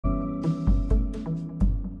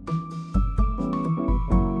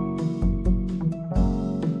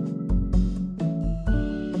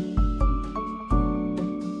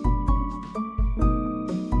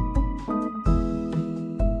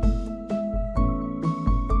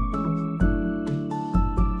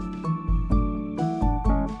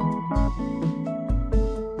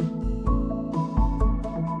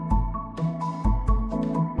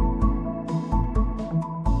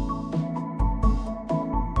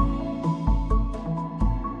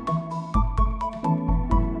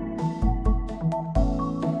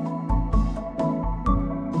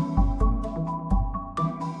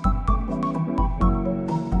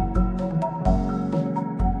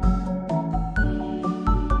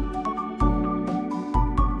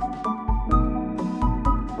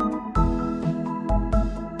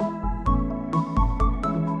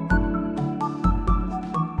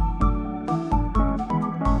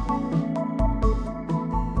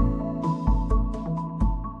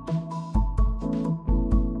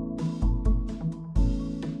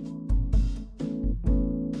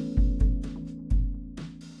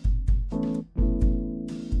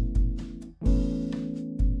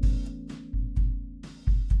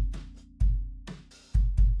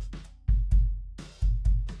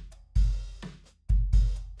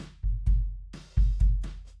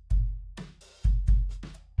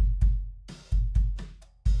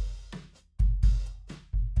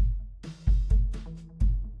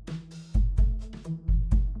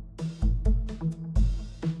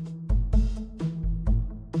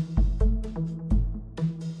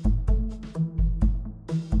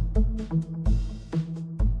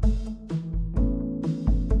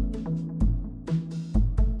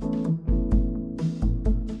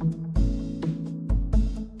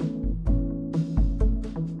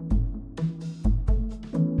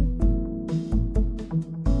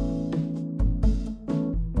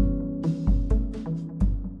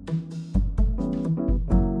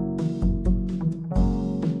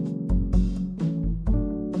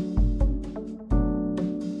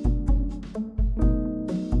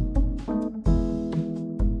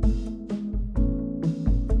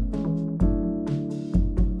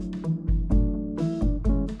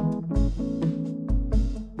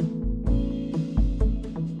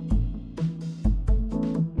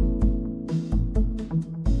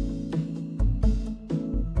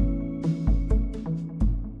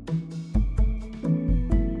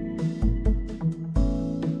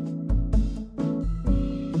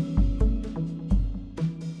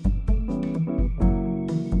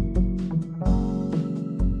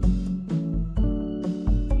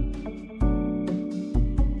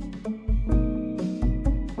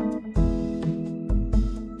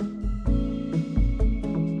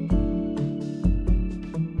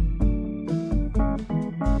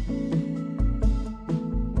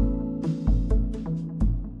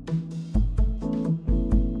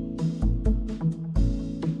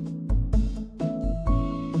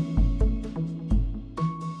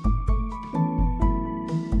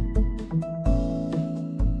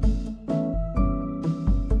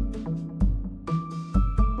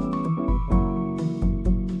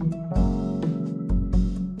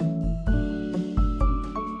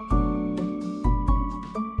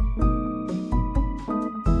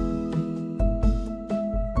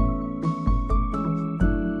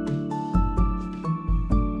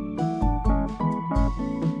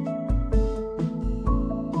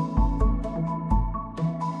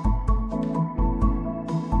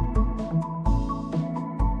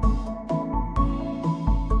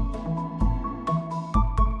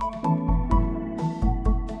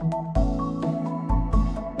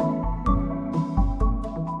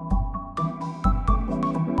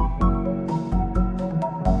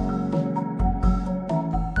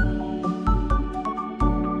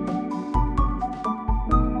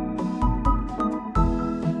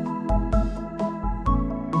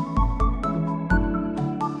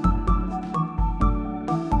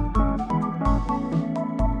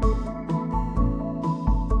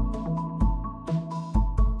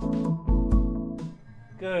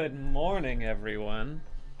Good morning, everyone.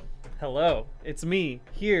 Hello, it's me,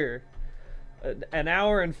 here. An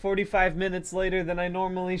hour and 45 minutes later than I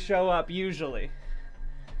normally show up, usually.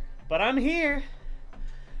 But I'm here.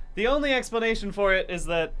 The only explanation for it is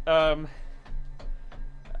that,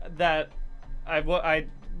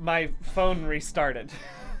 my phone restarted.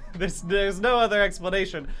 There's no other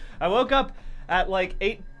explanation. I woke up at like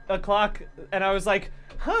 8 o'clock and I was like,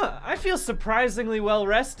 I feel surprisingly well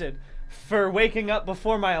rested for waking up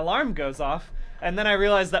before my alarm goes off, and then I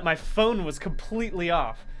realized that my phone was completely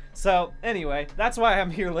off. So anyway, that's why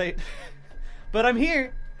I'm here late. But I'm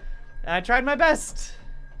here. I tried my best.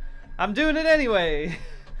 I'm doing it anyway.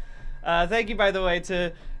 Thank you, by the way,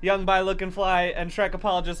 to Young By Lookin' Fly and Shrek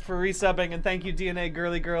Apologist for resubbing, and thank you DNA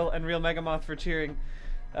Girly Girl and Real Megamoth for cheering.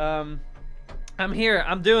 I'm here.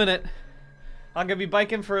 I'm doing it. I'm gonna be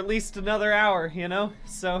biking for at least another hour, you know?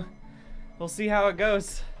 So we'll see how it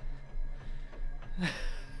goes.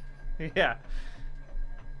 Yeah.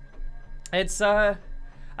 It's, I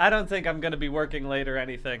don't think I'm gonna be working late or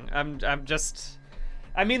anything. I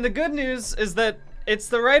mean, the good news is that it's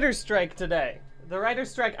the writer's strike today. The writer's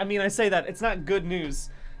strike, I mean, I say that, it's not good news.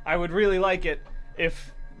 I would really like it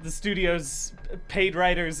if the studios paid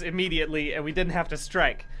writers immediately and we didn't have to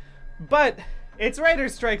strike. But it's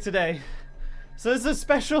writer's strike today. So this is a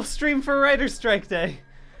special stream for writer's strike day.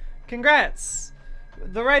 Congrats!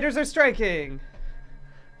 The writers are striking.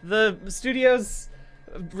 The studios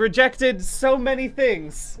rejected so many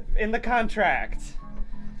things in the contract.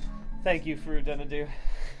 Thank you, Farouk Denadu.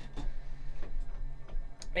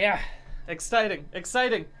 Yeah, exciting,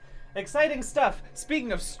 exciting, exciting stuff.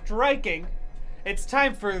 Speaking of striking, it's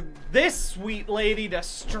time for this sweet lady to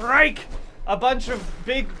strike a bunch of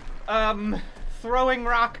big, throwing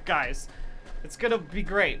rock guys. It's gonna be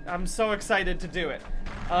great. I'm so excited to do it.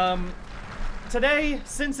 Today,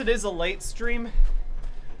 since it is a late stream,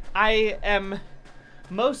 I am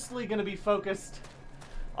mostly gonna be focused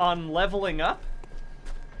on leveling up.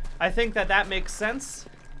 I think that makes sense.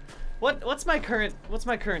 What's my current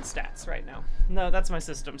stats right now? No, that's my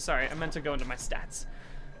system. Sorry, I meant to go into my stats.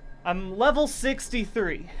 I'm level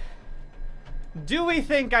 63. Do we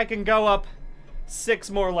think I can go up 6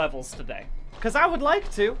 more levels today? 'Cause I would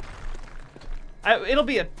like to. It'll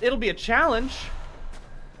be a challenge,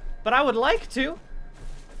 but I would like to.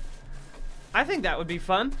 I think that would be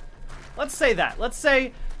fun. Let's say that. Let's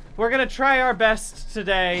say we're gonna try our best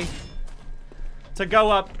today to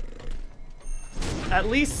go up at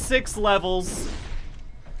least 6 levels.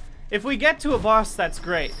 If we get to a boss, that's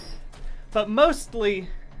great. But mostly,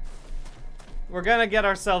 we're gonna get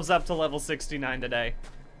ourselves up to level 69 today.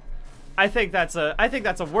 I think that's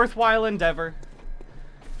a worthwhile endeavor.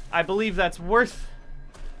 I believe that's worth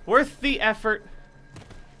the effort.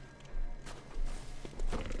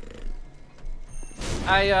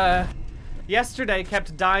 I yesterday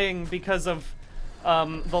kept dying because of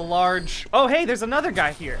the large. Oh, hey, there's another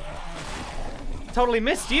guy here. Totally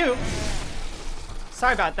missed you.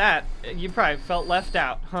 Sorry about that. You probably felt left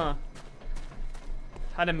out, huh?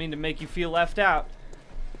 I didn't mean to make you feel left out.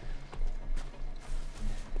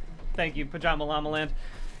 Thank you, Pajama Llama Land.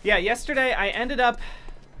 Yeah, yesterday I ended up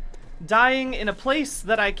dying in a place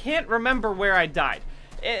that I can't remember where I died,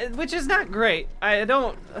 which is not great. I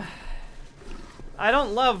don't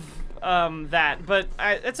love that, but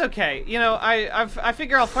it's okay. You know, I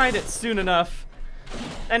figure I'll find it soon enough,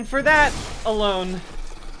 and for that alone,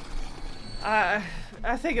 I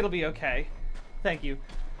think it'll be okay. Thank you,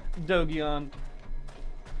 Dogyeon.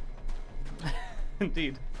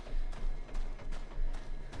 Indeed.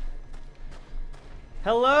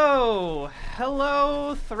 Hello!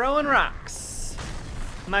 Hello, throwing rocks.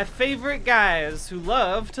 My favorite guys who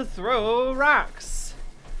love to throw rocks.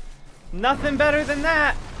 Nothing better than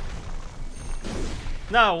that.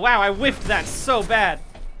 No, wow, I whiffed that so bad.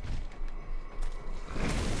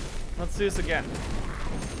 Let's do this again.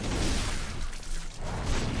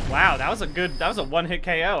 Wow, that was a one-hit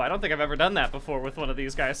KO. I don't think I've ever done that before with one of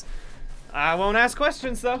these guys. I won't ask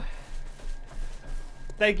questions, though.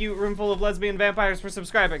 Thank you, Roomful of Lesbian Vampires, for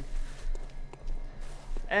subscribing.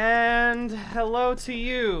 And hello to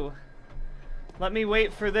you. Let me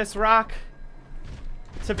wait for this rock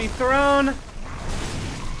to be thrown.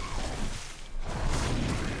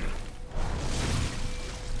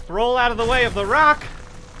 Roll out of the way of the rock.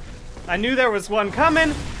 I knew there was one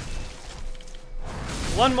coming.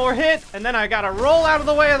 One more hit, and then I gotta roll out of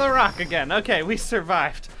the way of the rock again. Okay, we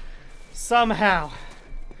survived. Somehow.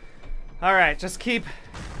 Alright, just keep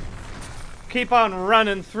on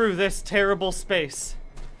running through this terrible space.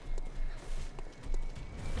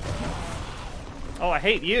 Oh, I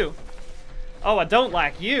hate you. Oh, I don't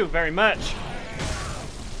like you very much.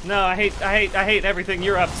 No, I hate everything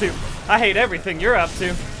you're up to. I hate everything you're up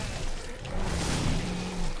to.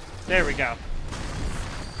 There we go.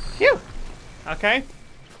 Phew. Okay.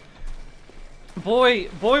 Boy,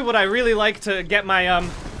 would I really like to get my,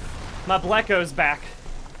 my Bleckos back.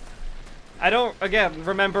 I don't, again,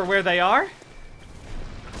 remember where they are,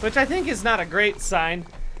 which I think is not a great sign.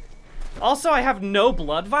 Also, I have no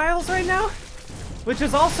blood vials right now, which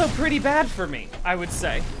is also pretty bad for me, I would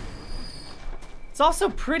say. It's also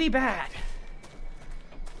pretty bad.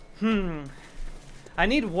 I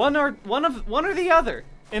need one or the other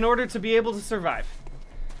in order to be able to survive.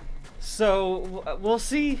 So we'll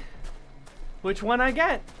see which one I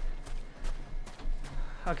get.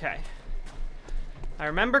 Okay. I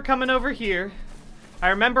remember coming over here. I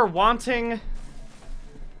remember wanting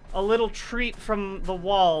a little treat from the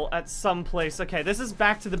wall at some place. Okay, this is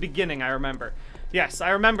back to the beginning, I remember. Yes, I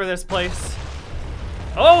remember this place.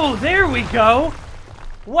 Oh, there we go!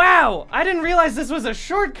 Wow, I didn't realize this was a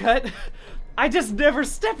shortcut. I just never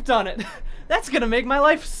stepped on it. That's gonna make my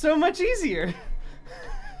life so much easier.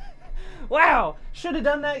 Wow, should have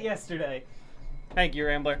done that yesterday. Thank you,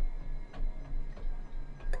 Rambler.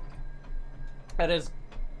 It is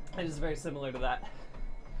very similar to that.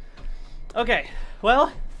 Okay,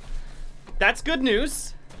 well, that's good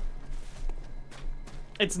news.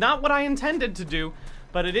 It's not what I intended to do,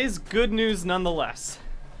 but it is good news nonetheless.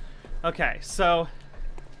 Okay, so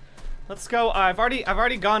let's go. I've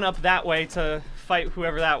already gone up that way to fight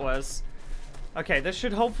whoever that was. Okay, this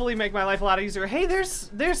should hopefully make my life a lot easier. Hey, there's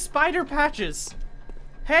spider patches.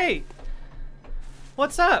 Hey,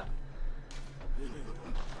 what's up?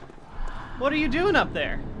 What are you doing up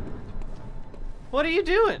there? What are you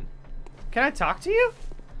doing? Can I talk to you?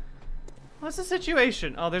 What's the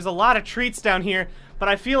situation? Oh, there's a lot of treats down here, but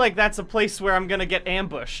I feel like that's a place where I'm gonna get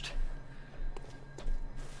ambushed.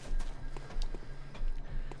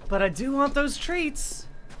 But I do want those treats.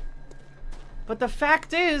 But the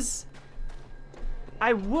fact is,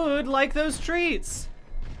 I would like those treats.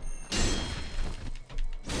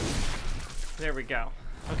 There we go.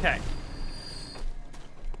 Okay.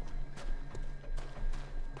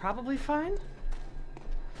 Probably fine?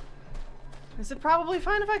 Is it probably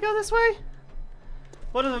fine if I go this way?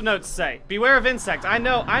 What do the notes say? Beware of insect. I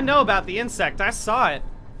know about the insect. I saw it.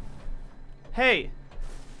 Hey.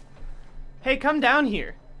 Hey, come down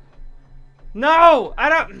here. No! I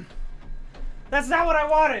don't... That's not what I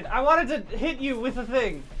wanted. I wanted to hit you with a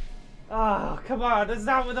thing. Oh, come on. That's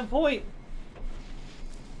not the point.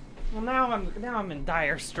 Well, now I'm in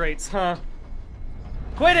dire straits, huh?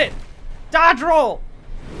 Quit it! Dodge roll!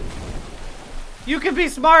 You can be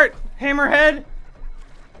smart, Hammerhead.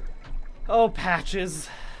 Oh, Patches.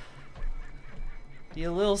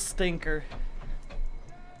 You little stinker.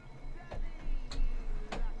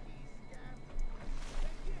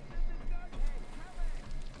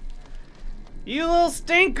 You little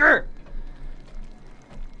stinker!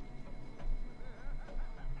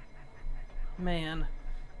 Man.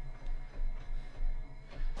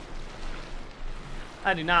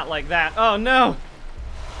 I do not like that. Oh, no!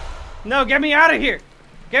 No, get me out of here!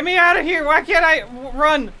 Get me out of here! Why can't I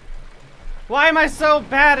run? Why am I so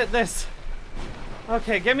bad at this?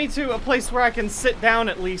 Okay, get me to a place where I can sit down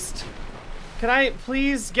at least. Can I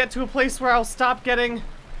please get to a place where I'll stop getting...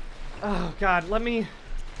 Oh, God, let me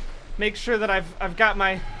make sure that I've got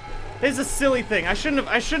my... This is a silly thing. I shouldn't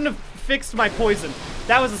have fixed my poison.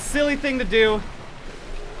 That was a silly thing to do.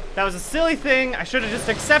 That was a silly thing. I should have just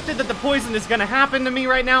accepted that the poison is gonna happen to me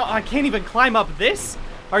right now. Oh, I can't even climb up this?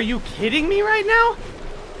 Are you kidding me right now?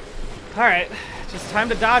 Alright, just time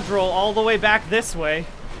to dodge roll all the way back this way.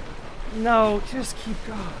 No, just keep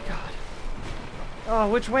going. Oh, God. Oh,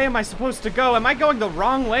 which way am I supposed to go? Am I going the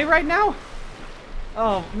wrong way right now?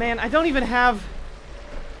 Oh, man, I don't even have...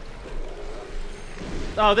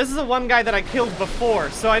 Oh, this is the one guy that I killed before,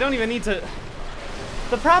 so I don't even need to...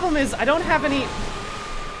 The problem is, I don't have any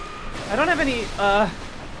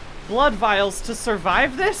blood vials to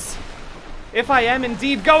survive this. If I am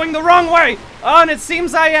indeed going the wrong way! Oh, and it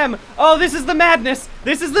seems I am! Oh, this is the madness!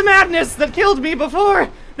 This is the madness that killed me before!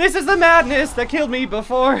 This is the madness that killed me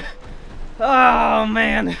before! Oh,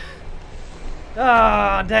 man.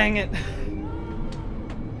 Oh, dang it.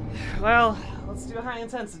 Well, let's do a high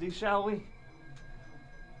intensity, shall we?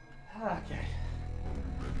 Okay.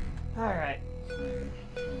 Alright.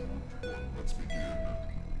 Let's begin.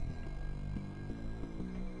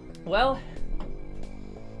 Well,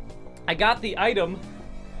 I got the item.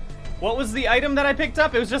 What was the item that I picked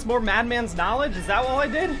up? It was just more Madman's Knowledge? Is that all I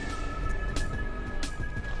did?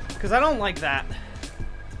 Because I don't like that.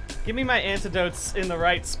 Give me my antidotes in the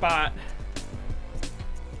right spot.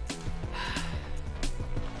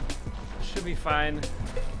 Should be fine.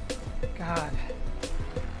 God.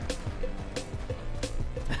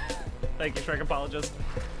 Thank you, Shrek Apologist.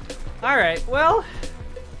 Alright, well...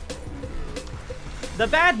 The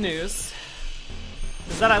bad news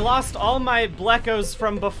is that I lost all my Bleckos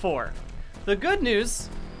from before. The good news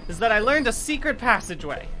is that I learned a secret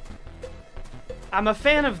passageway. I'm a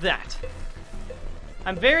fan of that.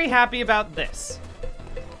 I'm very happy about this.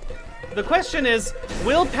 The question is,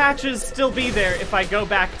 will patches still be there if I go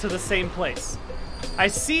back to the same place? I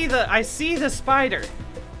see the spider,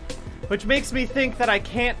 which makes me think that I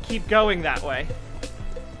can't keep going that way.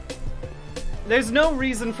 There's no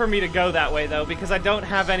reason for me to go that way, though, because I don't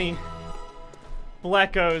have any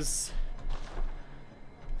Bleckos.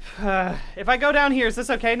 If I go down here, is this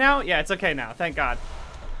okay now? Yeah, it's okay now, thank God.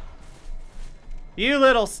 You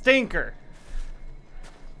little stinker.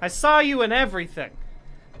 I saw you in everything.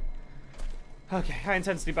 Okay, high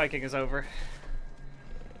intensity biking is over.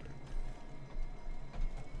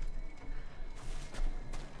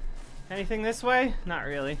 Anything this way? Not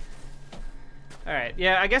really. Alright,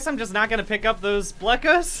 yeah, I guess I'm just not gonna pick up those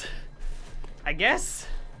Bleckos. I guess.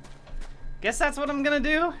 Guess that's what I'm gonna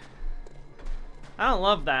do. I don't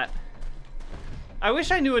love that. I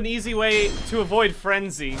wish I knew an easy way to avoid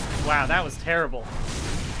Frenzy. Wow, that was terrible.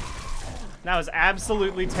 That was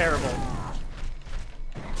absolutely terrible.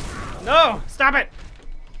 No! Stop it!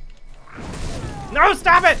 No,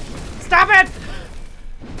 stop it! Stop it!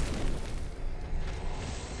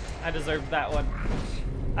 I deserved that one.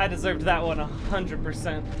 I deserved that one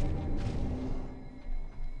 100%.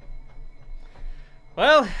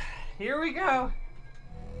 Well, here we go.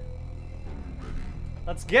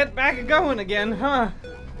 Let's get back going again, huh?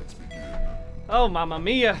 Oh, mamma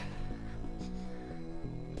mia.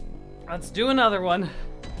 Let's do another one.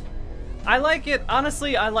 I like it,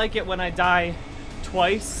 honestly, I like it when I die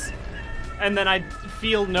twice, and then I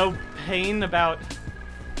feel no pain about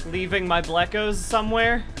leaving my Bleckos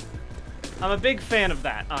somewhere. I'm a big fan of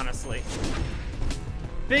that, honestly.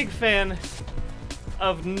 Big fan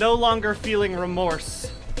of no longer feeling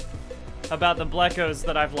remorse about the Bleckos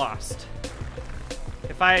that I've lost.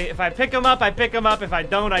 If I pick them up, I pick them up. If I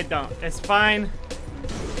don't, I don't. It's fine.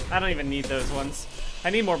 I don't even need those ones.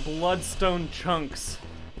 I need more bloodstone chunks.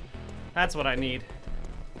 That's what I need.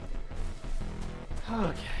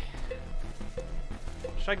 Okay.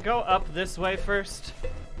 Should I go up this way first?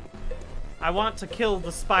 I want to kill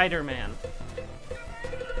the Spider-Man.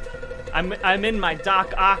 I'm in my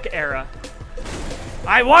Doc Ock era.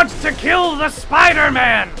 I want to kill the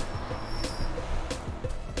Spider-Man!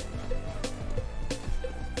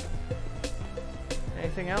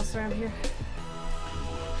 Anything else around here?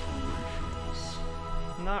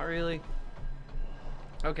 Not really.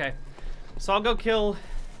 Okay. So I'll go kill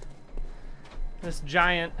this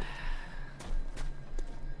giant.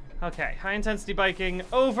 Okay, high intensity biking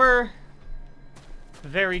over.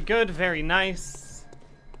 Very good, very nice.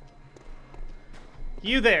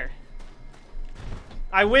 You there.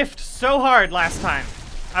 I whiffed so hard last time.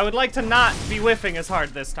 I would like to not be whiffing as hard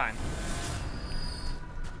this time.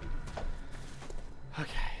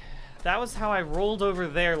 Okay. That was how I rolled over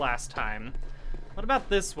there last time. What about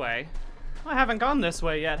this way? I haven't gone this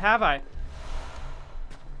way yet, have I?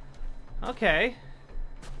 Okay.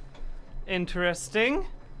 Interesting.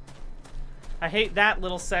 I hate that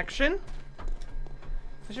little section.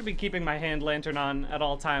 I should be keeping my hand lantern on at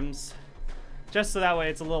all times, just so that way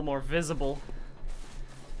it's a little more visible.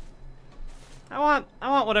 I want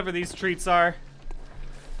whatever these treats are.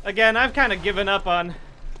 Again, I've kind of given up on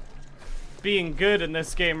being good in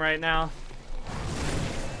this game right now.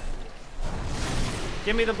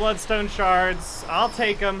 Give me the bloodstone shards. I'll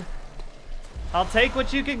take them. I'll take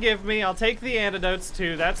what you can give me. I'll take the antidotes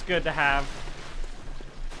too. That's good to have.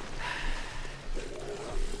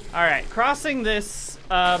 Alright, crossing this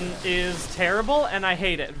is terrible, and I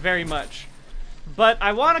hate it very much. But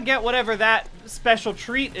I want to get whatever that special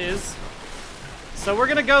treat is. So we're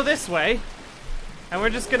gonna go this way. And we're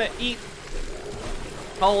just gonna eat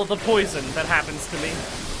all of the poison that happens to me.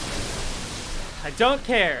 I don't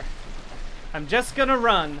care. I'm just gonna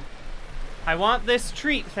run. I want this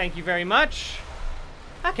treat, thank you very much.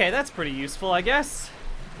 Okay, that's pretty useful, I guess.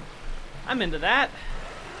 I'm into that.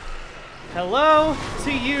 Hello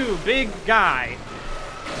to you, big guy.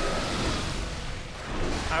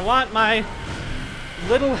 I want my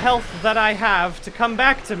little health that I have to come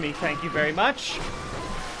back to me, thank you very much.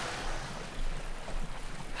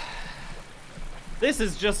 This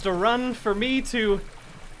is just a run for me to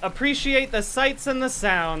appreciate the sights and the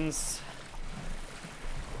sounds.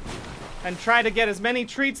 And try to get as many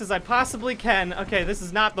treats as I possibly can. Okay, this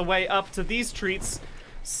is not the way up to these treats,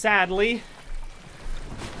 sadly.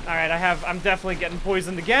 Alright, I'm definitely getting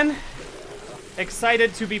poisoned again.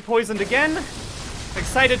 Excited to be poisoned again.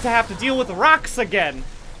 Excited to have to deal with rocks again.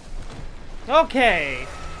 Okay.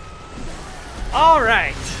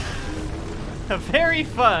 Alright. Very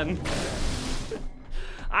fun.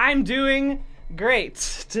 I'm doing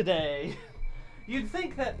great today. You'd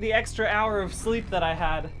think that the extra hour of sleep that I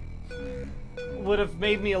had would have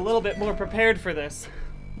made me a little bit more prepared for this.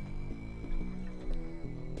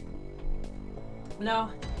 No.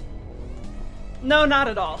 No, not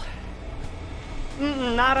at all.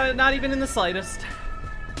 Not even in the slightest.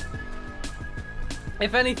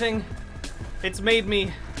 If anything, it's made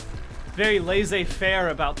me very laissez-faire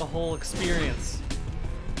about the whole experience.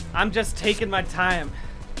 I'm just taking my time.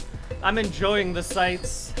 I'm enjoying the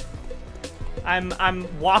sights. I'm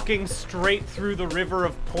walking straight through the river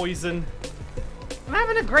of poison. I'm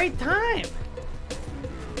having a great time.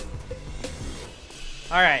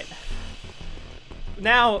 All right.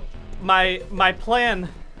 Now, my plan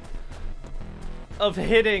of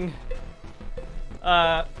hitting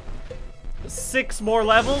 6 more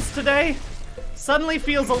levels today suddenly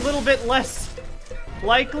feels a little bit less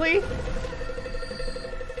likely,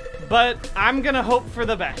 but I'm gonna hope for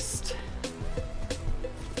the best.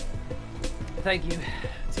 Thank you,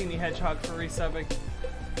 Teeny Hedgehog, for resubbing.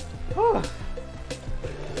 Whew.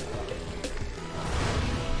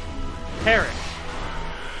 Perish.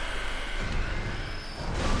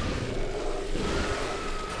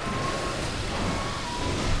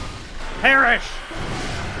 Perish!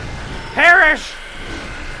 Perish!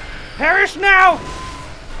 Perish now!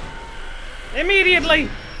 Immediately!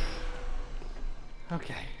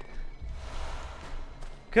 Okay.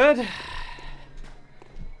 Good.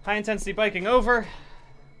 High intensity biking over.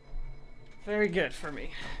 Very good for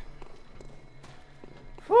me.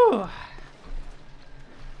 Whew.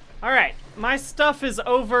 Alright, my stuff is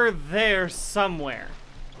over there somewhere.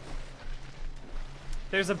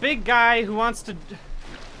 There's a big guy who wants to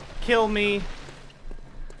kill me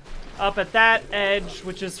up at that edge,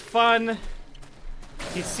 which is fun.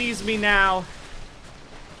 He sees me now.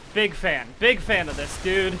 Big fan of this,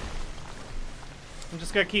 dude. I'm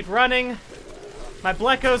just gonna keep running. My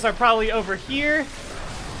Bleckos are probably over here,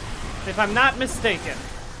 if I'm not mistaken.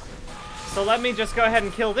 So let me just go ahead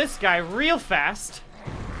and kill this guy real fast.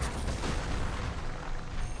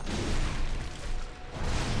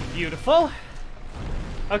 Beautiful.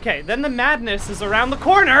 Okay, then the madness is around the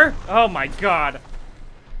corner. Oh my god.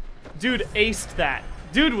 Dude aced that.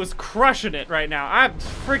 Dude was crushing it right now. I'm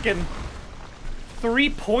freaking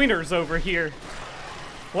 3-pointers over here.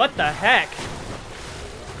 What the heck?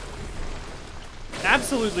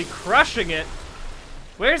 Absolutely crushing it.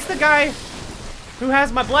 Where's the guy who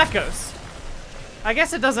has my Bleckos? I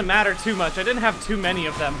guess it doesn't matter too much. I didn't have too many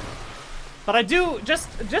of them. But I do just...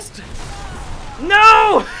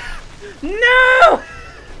 No! No!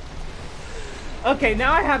 Okay,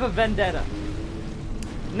 now I have a vendetta.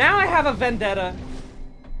 Now I have a vendetta.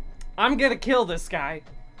 I'm gonna kill this guy.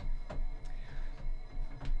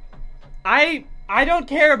 I don't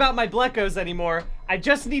care about my Bleckos anymore. I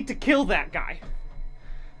just need to kill that guy.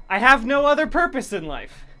 I have no other purpose in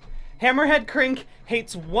life. Hammerhead Crink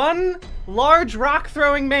hates one large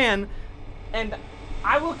rock-throwing man, and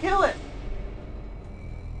I will kill it.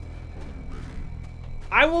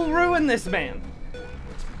 I will ruin this man.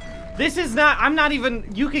 This is not, I'm not even,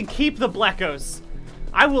 you can keep the Bleckos.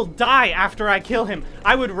 I will die after I kill him.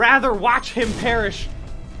 I would rather watch him perish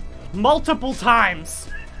multiple times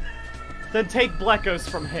than take Bleckos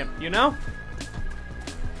from him, you know?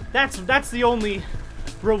 That's the only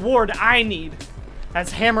reward I need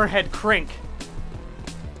as Hammerhead Crink.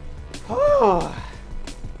 Oh.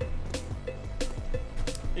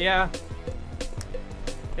 Yeah.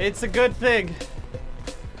 It's a good thing.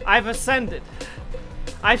 I've ascended.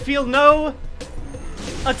 I feel no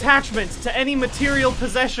attachment to any material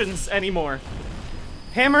possessions anymore.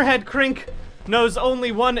 Hammerhead Crink knows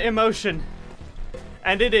only one emotion,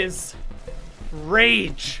 and it is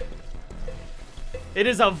rage. It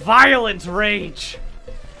is a violent rage.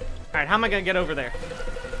 Alright, how am I gonna get over there?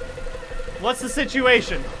 What's the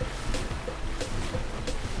situation?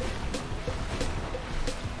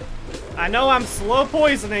 I know I'm slow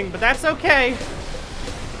poisoning, but that's okay.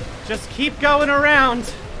 Just keep going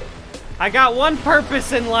around. I got one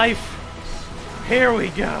purpose in life. Here we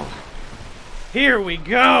go. Here we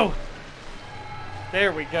go.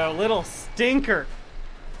 There we go, little stinker.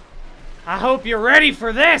 I hope you're ready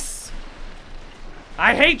for this.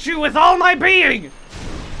 I hate you with all my being.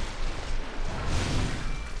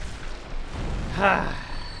 That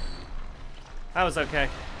was okay.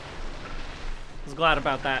 I was glad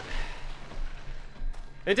about that.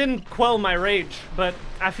 It didn't quell my rage, but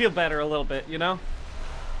I feel better a little bit, you know?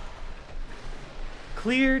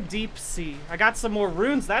 Clear deep sea. I got some more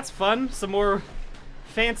runes, that's fun. Some more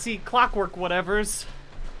fancy clockwork whatevers.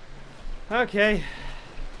 Okay.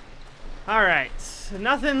 Alright.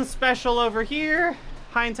 Nothing special over here.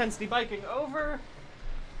 High intensity biking over.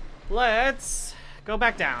 Let's go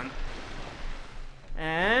back down.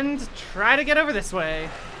 And try to get over this way.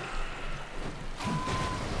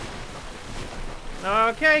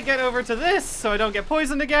 Okay, get over to this so I don't get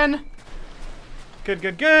poisoned again. Good,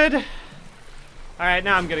 good, good. Alright,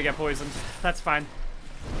 now I'm gonna get poisoned. That's fine.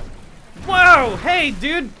 Whoa! Hey,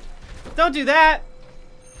 dude! Don't do that!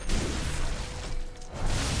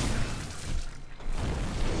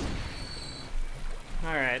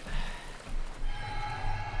 Alright.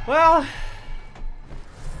 Well,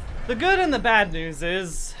 the good and the bad news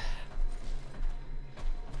is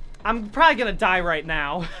I'm probably gonna die right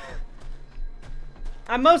now.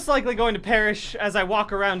 I'm most likely going to perish as I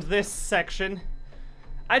walk around this section.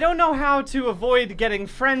 I don't know how to avoid getting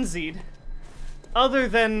frenzied other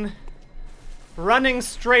than running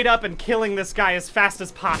straight up and killing this guy as fast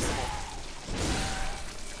as possible.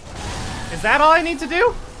 Is that all I need to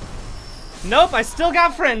do? Nope, I still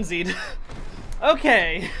got frenzied.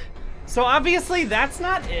 Okay, so obviously that's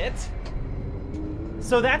not it.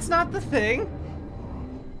 So that's not the thing.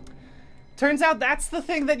 Turns out that's the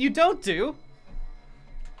thing that you don't do.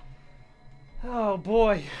 Oh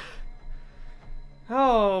boy.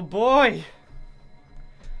 Oh boy.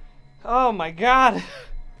 Oh my god.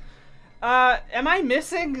 Am I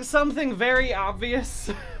missing something very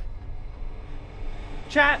obvious?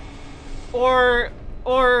 Chat? Or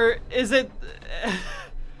is it...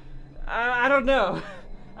 I don't know.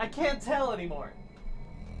 I can't tell anymore.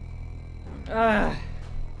 I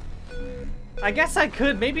guess I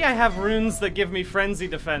could. Maybe I have runes that give me frenzy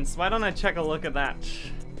defense. Why don't I check a look at that?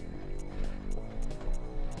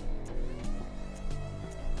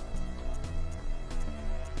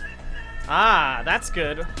 Ah, that's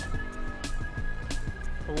good.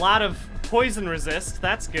 A lot of poison resist,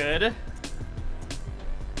 that's good.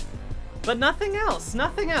 But nothing else,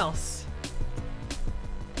 nothing else.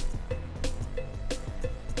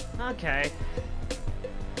 Okay.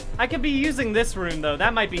 I could be using this rune though,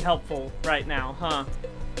 that might be helpful right now, huh?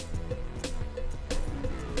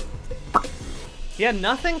 Yeah,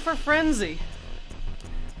 nothing for frenzy.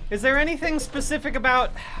 Is there anything specific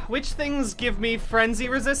about which things give me frenzy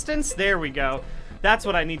resistance? There we go. That's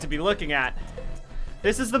what I need to be looking at.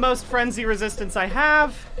 This is the most frenzy resistance I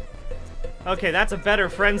have. Okay, that's a better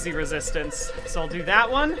frenzy resistance. So I'll do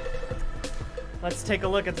that one. Let's take a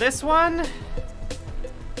look at this one.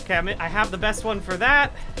 Okay, I have the best one for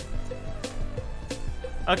that.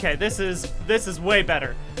 Okay, this is way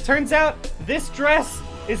better. Turns out this dress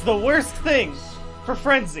is the worst thing for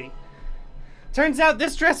frenzy. Turns out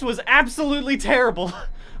this dress was absolutely terrible.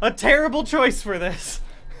 A terrible choice for this.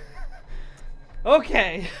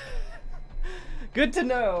 Okay. Good to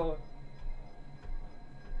know.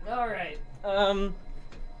 Alright.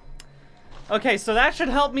 Okay, so that should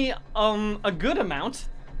help me a good amount.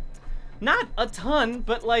 Not a ton,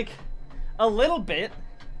 but like a little bit.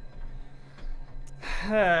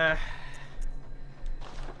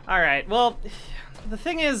 Alright, well, the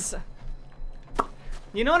thing is,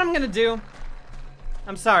 you know what I'm gonna do?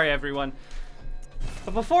 I'm sorry, everyone.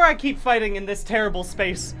 But before I keep fighting in this terrible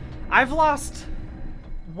space, I've lost,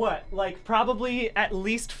 what, like probably at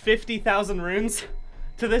least 50,000 runes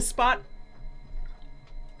to this spot?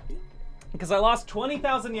 Because I lost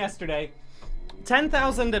 20,000 yesterday,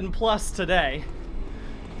 10,000 and plus today.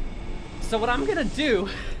 So what I'm gonna do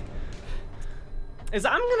is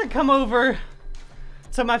I'm gonna come over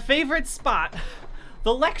to my favorite spot,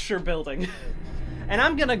 the lecture building, and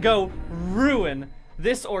I'm gonna go ruin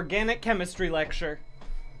this organic chemistry lecture.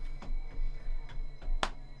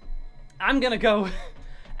 I'm gonna go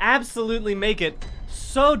absolutely make it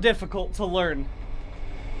so difficult to learn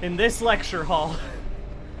in this lecture hall.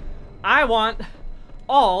 I want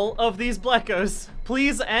all of these Bleckos.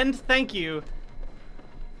 Please and thank you.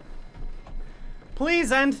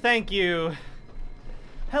 Please and thank you.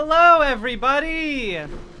 Hello, everybody.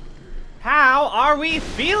 How are we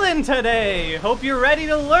feeling today? Hope you're ready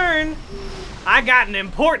to learn. I got an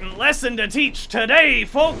important lesson to teach today,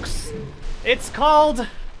 folks. It's called,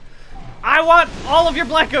 I want all of your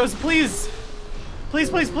Bleckos, please.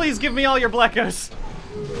 Please, please, please give me all your Bleckos.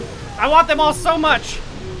 I want them all so much.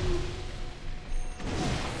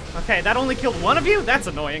 Okay, that only killed one of you? That's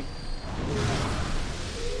annoying.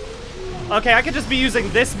 Okay, I could just be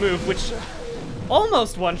using this move, which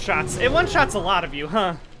almost one-shots. It one-shots a lot of you,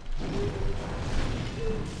 huh?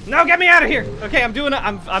 No, get me out of here! Okay,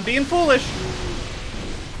 I'm being foolish.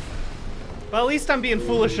 Well, at least I'm being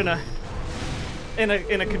foolish in a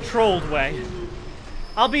controlled way.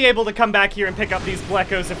 I'll be able to come back here and pick up these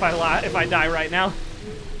Bleckos if I die right now.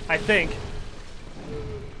 I think.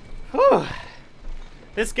 Whew.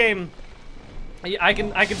 This game, I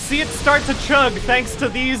can see it start to chug thanks to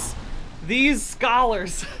these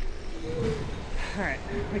scholars. All right,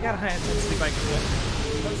 we got a high intensity bike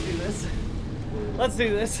equipment. Let's do this. Let's do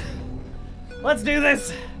this. Let's do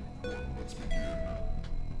this.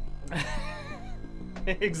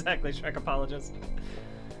 Exactly, Shrek apologist.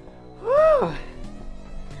 Whew.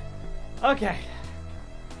 Okay.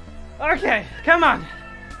 Okay, come on.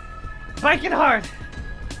 Bike it hard.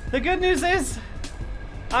 The good news is,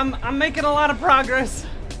 I'm making a lot of progress.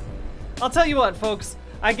 I'll tell you what, folks.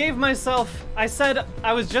 I said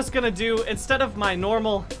I was just gonna do, instead of my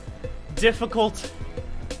normal difficult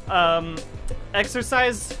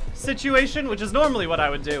exercise situation, which is normally what I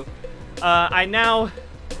would do, I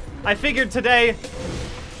figured today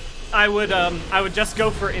I would just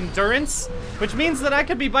go for endurance, which means that I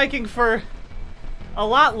could be biking for a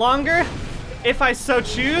lot longer if I so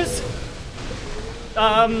choose.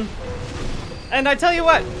 And I tell you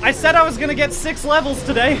what, I said I was gonna get 6 levels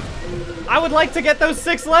today. I would like to get those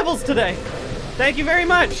 6 levels today. Thank you very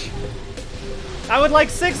much. I would like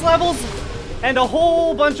 6 levels and a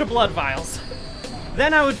whole bunch of blood vials.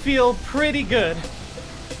 Then I would feel pretty good.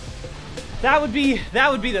 That would be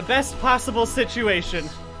the best possible situation.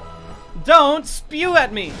 Don't spew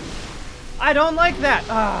at me. I don't like that.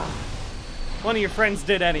 Ah, one of your friends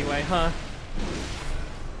did anyway, huh?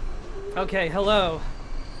 Okay, hello.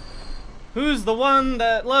 Who's the one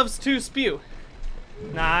that loves to spew?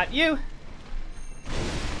 Not you.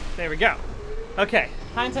 There we go. Okay,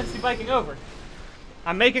 high intensity biking over.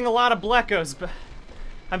 I'm making a lot of Bleckos, but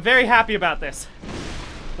I'm very happy about this.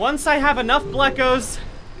 Once I have enough Bleckos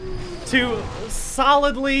to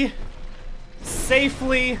solidly,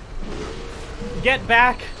 safely get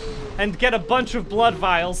back and get a bunch of blood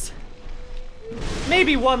vials,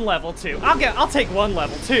 maybe 1 level 2. I'll take 1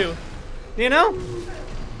 level 2. You know?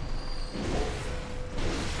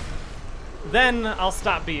 Then I'll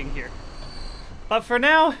stop being here. But for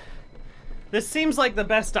now, this seems like the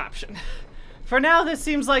best option. For now, this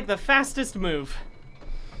seems like the fastest move.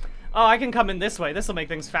 Oh, I can come in this way. This will make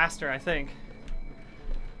things faster, I think.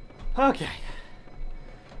 Okay.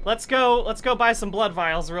 Let's go buy some blood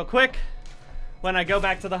vials real quick when I go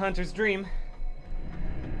back to the Hunter's Dream.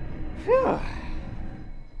 Phew.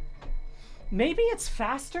 Maybe it's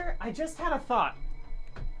faster? I just had a thought.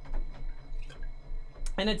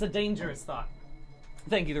 And it's a dangerous thought.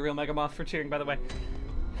 Thank you, The Real Megamoth, for cheering, by the way.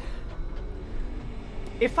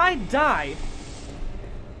 If I die,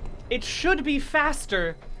 it should be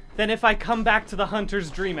faster than if I come back to the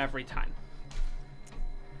Hunter's Dream every time.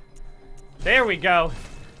 There we go.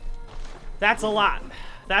 That's a lot.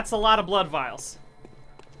 That's a lot of blood vials.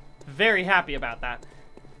 Very happy about that.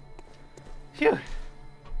 Phew.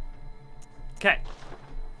 Okay.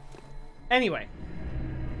 Anyway.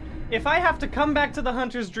 If I have to come back to the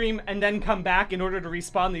Hunter's Dream and then come back in order to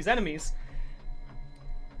respawn these enemies,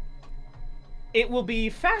 it will be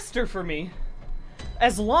faster for me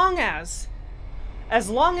as long as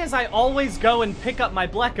I always go and pick up my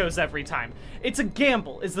Bleckos every time. It's a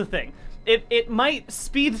gamble, is the thing. It might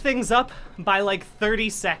speed things up by like 30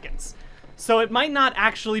 seconds. So it might not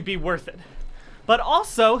actually be worth it. But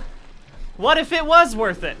also, what if it was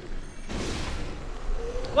worth it?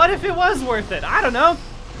 What if it was worth it? I don't know.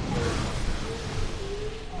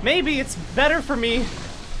 Maybe it's better for me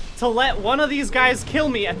to let one of these guys kill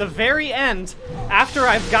me at the very end after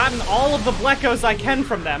I've gotten all of the Bleckos I can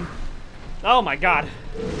from them. Oh my god.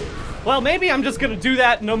 Well, maybe I'm just gonna do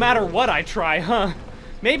that no matter what I try, huh?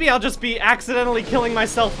 Maybe I'll just be accidentally killing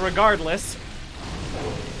myself regardless.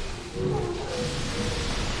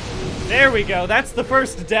 There we go, that's the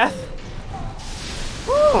first death.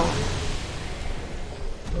 Whew.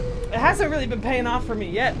 It hasn't really been paying off for me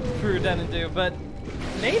yet, True Denadu, but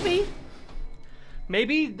maybe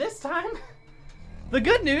this time. The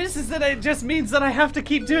good news is that it just means that I have to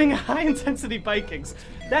keep doing high intensity bikings.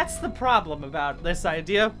 That's the problem about this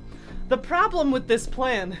idea. The problem with this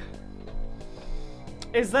plan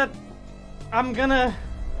is that I'm gonna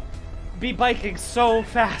be biking so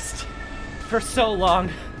fast for so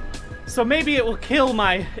long. So maybe it will kill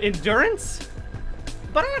my endurance?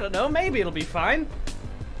 But I don't know, maybe it'll be fine.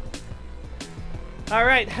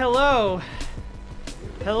 Alright, hello.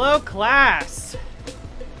 Hello, class.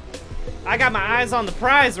 I got my eyes on the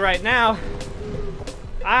prize right now.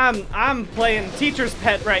 I'm playing teacher's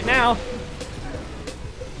pet right now.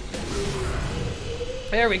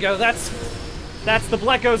 There we go, that's the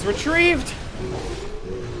Bleckos retrieved.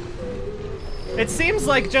 It seems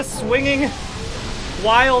like just swinging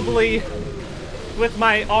wildly with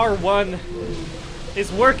my R1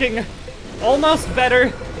 is working almost better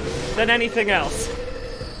than anything else.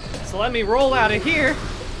 So let me roll out of here.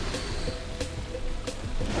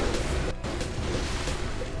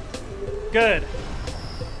 Good.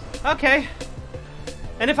 Okay.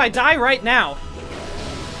 And if I die right now,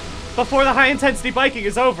 before the high-intensity biking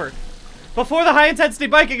is over,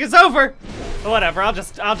 whatever, I'll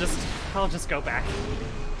just go back.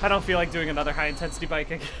 I don't feel like doing another high-intensity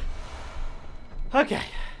biking. Okay.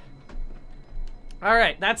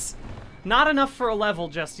 Alright, that's not enough for a level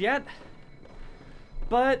just yet,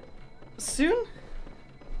 but soon?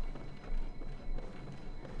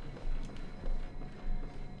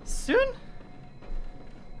 Soon?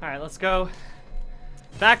 Alright, let's go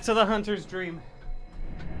back to the hunter's dream.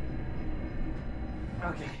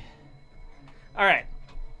 Okay. Alright.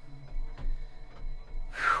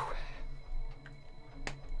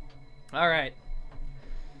 Alright.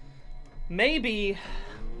 Maybe...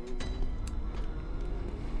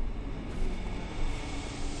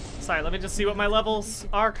 Sorry, let me just see what my levels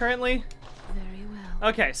are currently. Very well.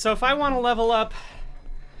 Okay, so if I want to level up...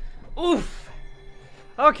 Oof!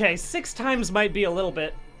 Okay, 6 times might be a little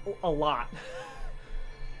bit... a lot.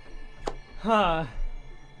 Huh.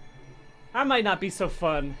 That might not be so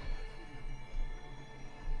fun.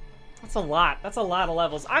 That's a lot. That's a lot of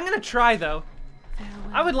levels. I'm gonna try, though.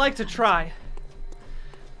 Farewell. I would like to try.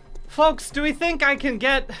 Folks, do we think I can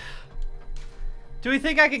get... Do we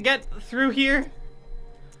think I can get through here?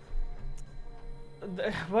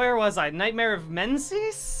 Where was I? Nightmare of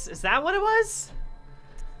Menzies? Is that what it was?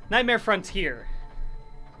 Nightmare Frontier.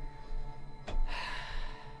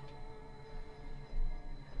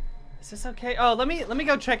 Is this okay? Oh, let me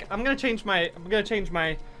go check. I'm gonna change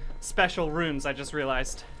my special runes, I just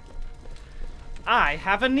realized. I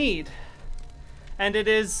have a need. And it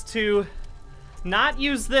is to not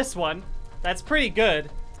use this one. That's pretty good.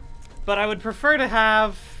 But I would prefer to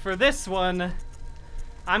have, for this one,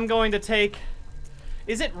 I'm going to take...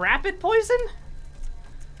 Is it rapid poison?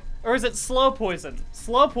 Or is it slow poison?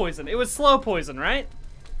 Slow poison. It was slow poison, right?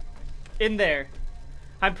 In there.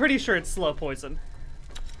 I'm pretty sure it's slow poison.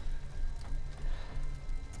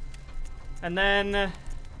 And then...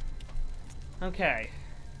 Okay.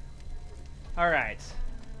 Alright.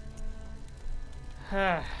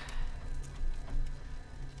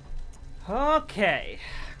 Okay.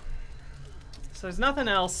 So there's nothing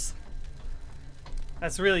else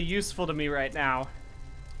that's really useful to me right now.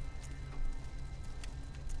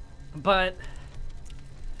 But...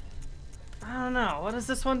 I don't know. What does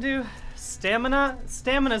this one do? Stamina?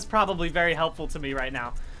 Stamina is probably very helpful to me right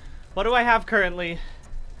now. What do I have currently?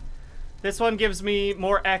 This one gives me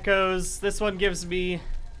more echoes. This one gives me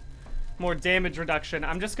more damage reduction.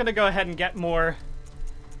 I'm just gonna go ahead and get more.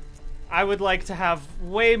 I would like to have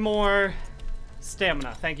way more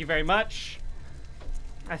stamina. Thank you very much.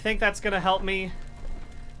 I think that's gonna help me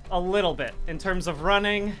a little bit in terms of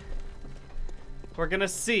running. We're gonna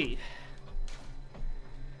see.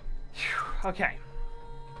 Whew, okay.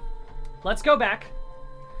 Let's go back.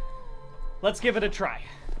 Let's give it a try.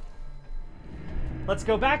 Let's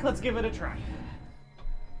go back, let's give it a try.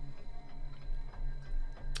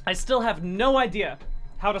 I still have no idea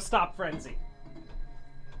how to stop Frenzy.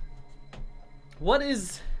 What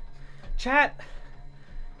is... Chat,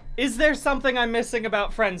 is there something I'm missing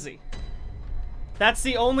about Frenzy? That's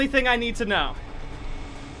the only thing I need to know.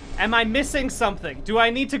 Am I missing something? Do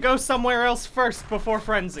I need to go somewhere else first before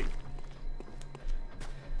Frenzy?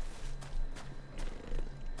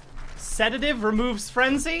 Sedative removes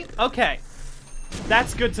Frenzy? Okay.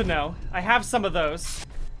 That's good to know. I have some of those.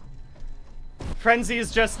 Frenzy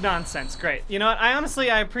is just nonsense. Great. You know what?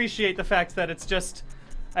 I appreciate the fact that it's just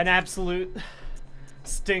an absolute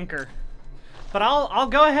stinker. But I'll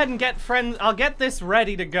go ahead and get I'll get this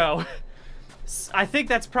ready to go. I think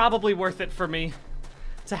that's probably worth it for me.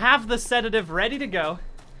 To have the sedative ready to go.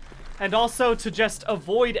 And also to just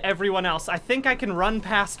avoid everyone else. I think I can run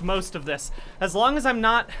past most of this. As long as I'm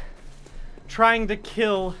not trying to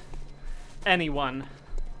kill anyone.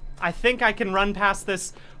 I think I can run past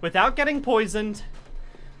this without getting poisoned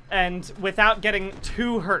and without getting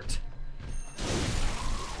too hurt.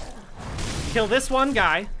 Kill this one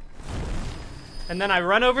guy. And then I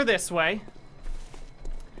run over this way.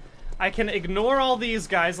 I can ignore all these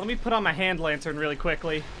guys. Let me put on my hand lantern really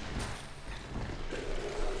quickly.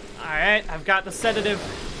 Alright, I've got the sedative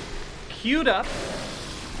queued up.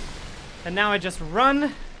 And now I just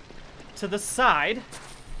run to the side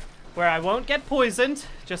where I won't get poisoned.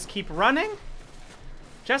 Just keep running.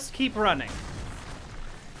 Just keep running.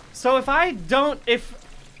 So if I don't, if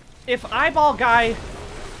Eyeball Guy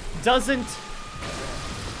doesn't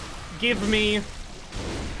give me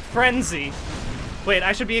Frenzy. Wait,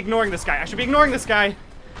 I should be ignoring this guy. I should be ignoring this guy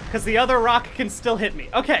because the other rock can still hit me.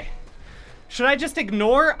 Okay. Should I just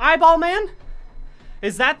ignore Eyeball Man?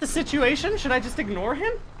 Is that the situation? Should I just ignore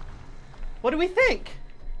him? What do we think?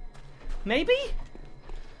 Maybe?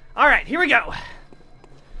 Alright, here we go.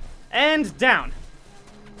 And down.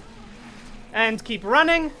 And keep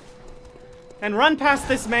running. And run past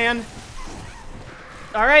this man.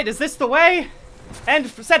 Alright, is this the way? And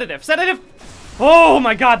sedative. Sedative! Oh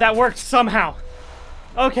my god, that worked somehow.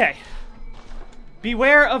 Okay.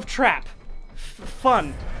 Beware of trap.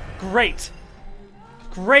 Fun. Great.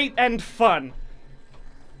 Great and fun.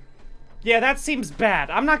 Yeah, that seems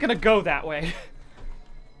bad. I'm not gonna go that way.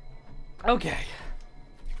 Okay.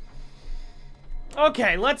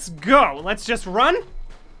 Okay, let's go. Let's just run.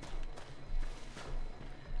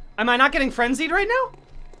 Am I not getting frenzied right now?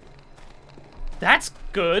 That's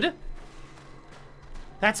good.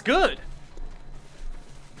 That's good.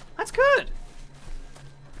 That's good.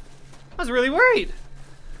 I was really worried.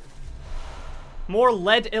 More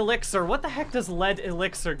lead elixir. What the heck does lead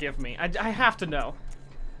elixir give me? I have to know.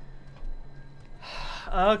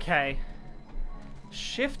 Okay.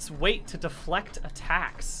 Shifts weight to deflect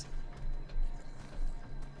attacks.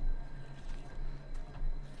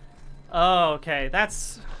 Oh, okay.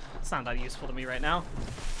 That's not that useful to me right now.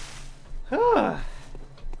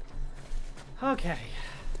 Okay.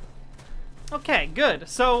 Okay, good.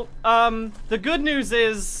 So, the good news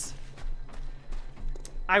is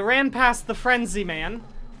I ran past the Frenzy Man.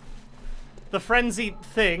 The Frenzy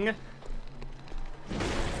thing.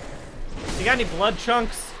 You got any blood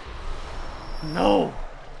chunks? No.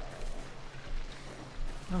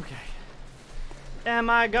 Okay. Am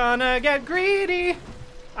I gonna get greedy?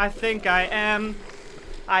 I think I am.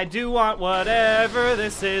 I do want whatever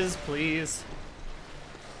this is, please.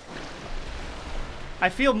 I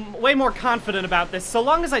feel way more confident about this. So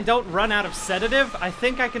long as I don't run out of sedative, I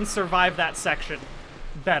think I can survive that section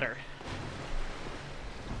better.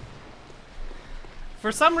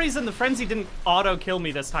 For some reason, the frenzy didn't auto-kill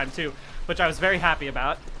me this time, too, which I was very happy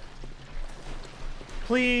about.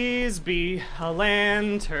 Please be a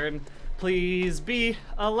lantern. Please be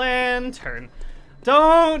a lantern.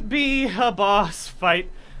 Don't be a boss fight,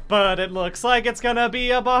 but it looks like it's gonna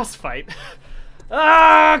be a boss fight.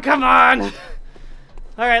 Ah, come on!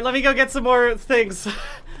 Alright, let me go get some more things.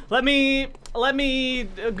 Let me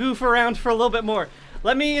goof around for a little bit more.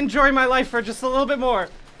 Let me enjoy my life for just a little bit more.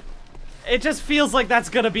 It just feels like that's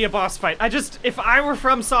gonna be a boss fight. If I were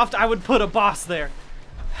FromSoft, I would put a boss there.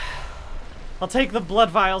 I'll take the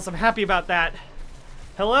blood vials, I'm happy about that.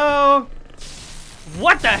 Hello?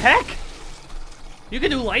 What the heck? You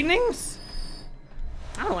can do lightnings?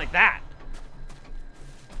 I don't like that.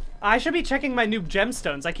 I should be checking my new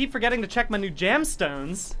gemstones. I keep forgetting to check my new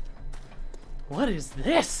gemstones. What is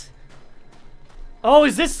this? Oh,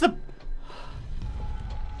 is this the...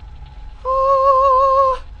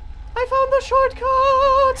 Oh, I found the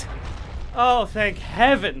shortcut! Oh, thank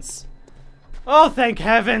heavens. Oh, thank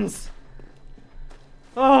heavens.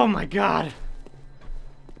 Oh my god.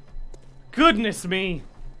 Goodness me.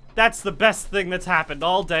 That's the best thing that's happened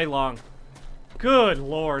all day long. Good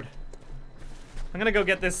lord. I'm gonna go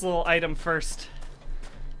get this little item first.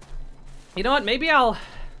 You know what, maybe I'll...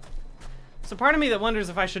 So part of me that wonders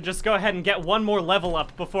if I should just go ahead and get one more level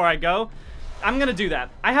up before I go. I'm gonna do that.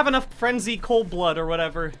 I have enough frenzy cold blood or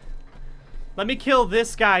whatever. Let me kill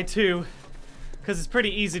this guy too, because it's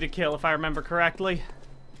pretty easy to kill if I remember correctly.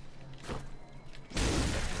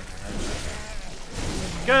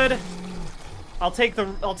 Good. I'll take the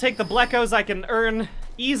Bleckos I can earn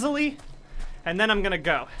easily, and then I'm gonna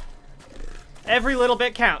go. Every little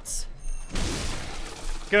bit counts.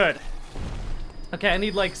 Good. Okay, I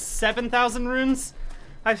need like 7,000 runes,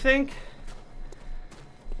 I think.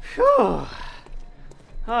 Phew.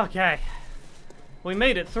 Okay. We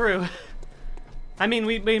made it through. I mean,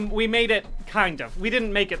 we made it, kind of. We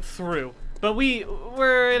didn't make it through, but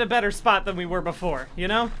we're in a better spot than we were before, you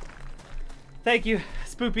know? Thank you,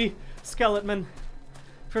 Spoopy Skeleton,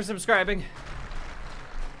 for subscribing.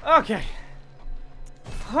 Okay.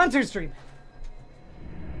 Hunter's Dream.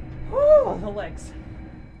 Whew, the legs.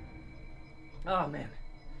 Oh, man.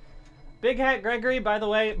 Big Hat Gregory, by the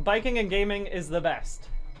way, biking and gaming is the best.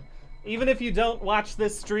 Even if you don't watch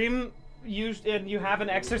this stream and you have an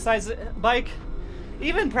exercise bike,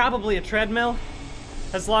 even probably a treadmill,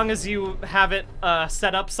 as long as you have it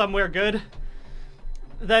set up somewhere good,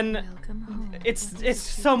 then it's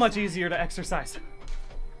so much easier to exercise.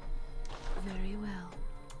 Very well.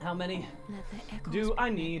 How many Let the echoes do I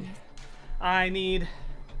protect need? me. I need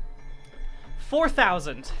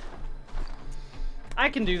 4,000. I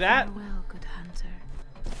can do that. Farewell, good hunter.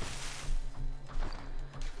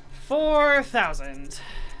 4,000.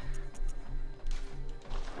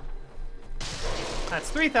 That's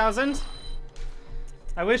 3,000.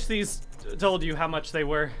 I wish these told you how much they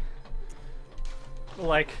were.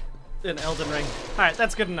 Like in Elden Ring. Alright,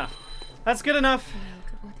 that's good enough. That's good enough.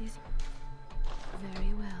 What is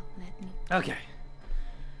very well, let me. Okay.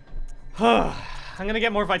 I'm gonna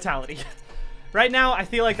get more vitality. Right now, I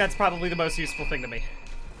feel like that's probably the most useful thing to me.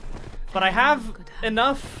 But I have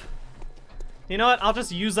enough. You know what? I'll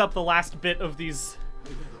just use up the last bit of these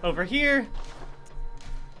over here.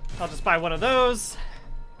 I'll just buy one of those.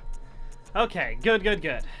 Okay, good, good,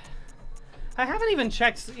 good. I haven't even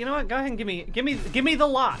checked. You know what? Go ahead and give me the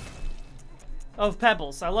lot of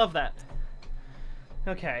pebbles. I love that.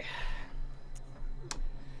 Okay.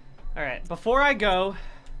 All right. Before I go,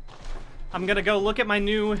 I'm gonna go look at my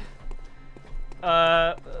new,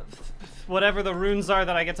 whatever the runes are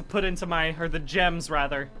that I get to put into my, or the gems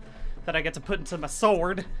rather, that I get to put into my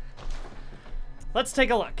sword. Let's take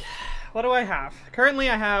a look. What do I have? Currently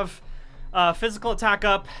I have physical attack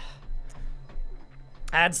up.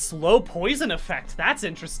 Add slow poison effect. That's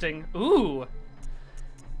interesting. Ooh.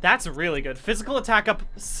 That's really good. Physical attack up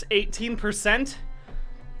 18%.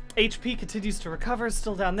 HP continues to recover,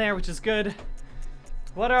 still down there, which is good.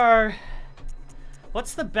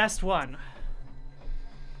 What's the best one?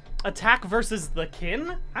 Attack versus the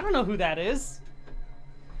kin? I don't know who that is.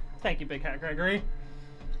 Thank you, Big Hat Gregory.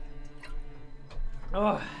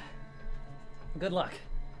 Oh. Good luck.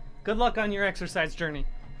 Good luck on your exercise journey.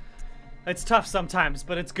 It's tough sometimes,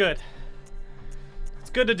 but it's good.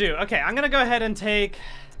 It's good to do. Okay, I'm gonna go ahead and take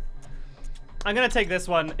this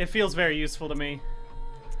one. It feels very useful to me.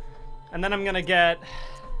 And then I'm gonna get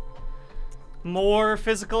more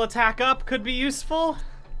physical attack up, could be useful.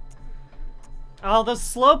 Oh, the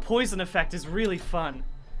slow poison effect is really fun.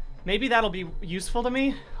 Maybe that'll be useful to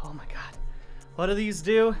me. Oh my god. What do these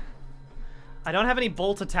do? I don't have any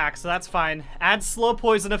bolt attacks, so that's fine. Adds slow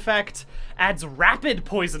poison effect. Adds rapid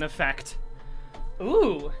poison effect.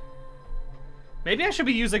 Ooh. Maybe I should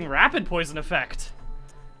be using rapid poison effect.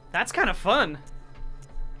 That's kind of fun.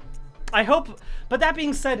 I hope, but that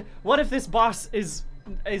being said, what if this boss is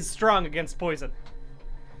strong against poison?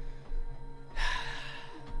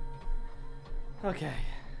 Okay.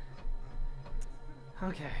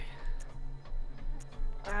 Okay.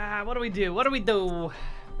 What do we do? What do we do?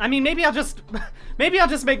 I mean, maybe I'll just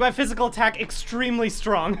make my physical attack extremely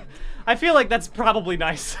strong. I feel like that's probably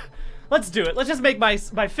nice. Let's do it. Let's just make my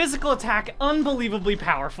physical attack unbelievably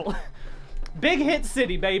powerful. Big hit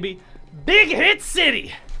city, baby. Big hit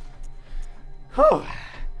city. Whew.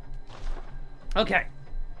 Okay.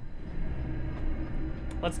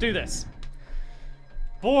 Let's do this.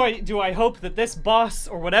 Boy, do I hope that this boss,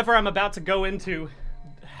 or whatever I'm about to go into,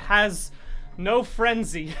 has no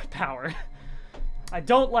frenzy power. I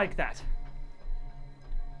don't like that.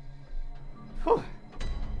 Whew.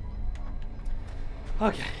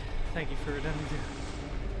 Okay. Thank you for letting me do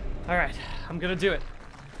it. Alright, I'm gonna do it.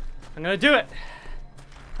 I'm gonna do it.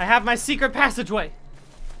 I have my secret passageway.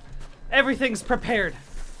 Everything's prepared.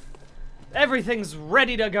 Everything's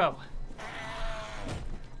ready to go.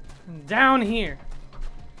 Down here.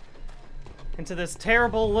 Into this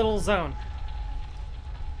terrible little zone.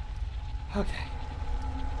 Okay.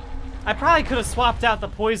 I probably could have swapped out the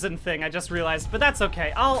poison thing, I just realized, but that's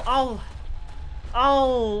okay.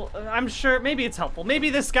 I'm sure, maybe it's helpful. Maybe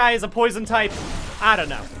this guy is a poison type. I don't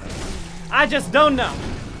know. I just don't know.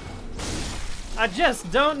 I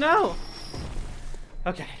just don't know.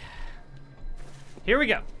 Okay. Here we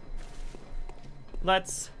go.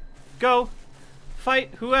 Let's go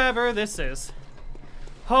fight whoever this is.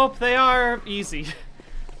 Hope they are easy.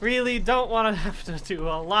 Really don't want to have to do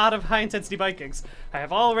a lot of high-intensity Vikings. I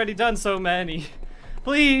have already done so many.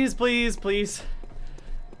 Please, please, please.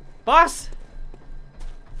 Boss?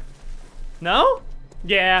 No?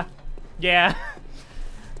 Yeah. Yeah.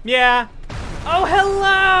 Yeah. Oh,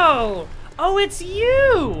 hello! Oh, it's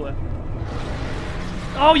you!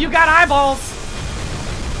 Oh, you got eyeballs!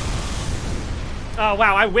 Oh,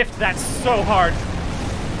 wow, I whiffed that so hard.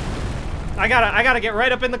 I gotta get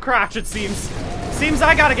right up in the crotch, it seems. Seems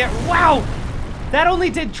I gotta get, wow! That only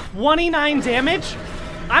did 29 damage?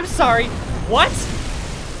 I'm sorry, what?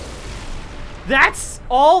 That's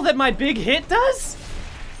all that my big hit does?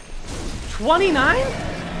 29?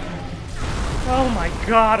 Oh my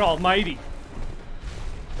god almighty.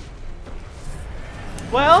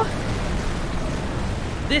 Well,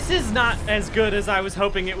 this is not as good as I was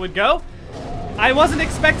hoping it would go. I wasn't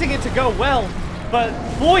expecting it to go well, but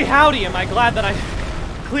boy howdy am I glad that I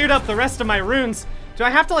cleared up the rest of my runes. Do I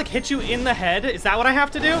have to like hit you in the head? Is that what I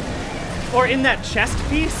have to do? Or in that chest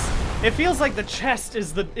piece? It feels like the chest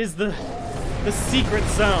is the secret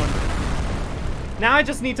zone. Now I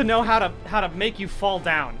just need to know how to make you fall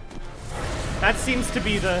down. That seems to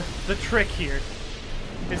be the trick here.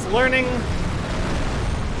 Is learning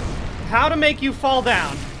how to make you fall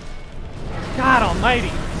down. God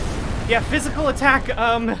almighty. Yeah, physical attack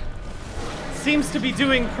seems to be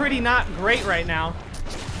doing pretty not great right now.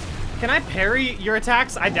 Can I parry your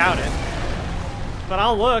attacks? I doubt it. But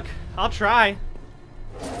I'll look. I'll try.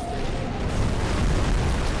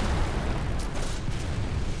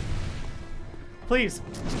 Please.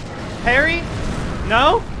 Parry?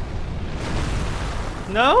 No?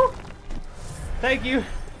 No? Thank you.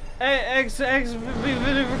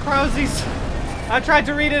 Krausies. I tried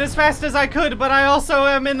to read it as fast as I could, but I also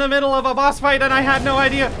am in the middle of a boss fight and I had no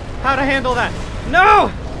idea how to handle that.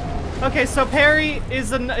 No! Okay, so parry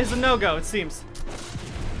is a no-go, it seems.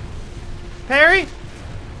 Parry?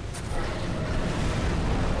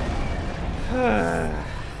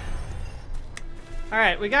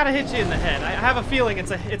 Alright, we gotta hit you in the head. I have a feeling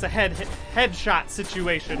it's a headshot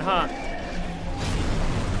situation, huh?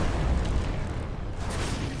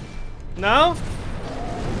 No?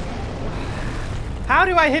 How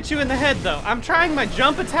do I hit you in the head, though? I'm trying my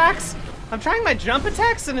jump attacks.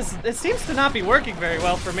 And it seems to not be working very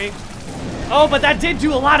well for me. Oh, but that did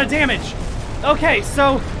do a lot of damage. Okay,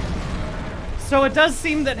 so it does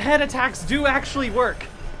seem that head attacks do actually work.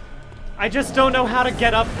 I just don't know how to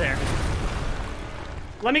get up there.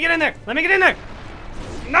 Let me get in there. Let me get in there.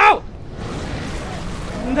 No!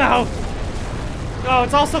 No. Oh,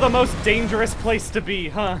 it's also the most dangerous place to be,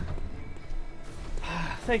 huh?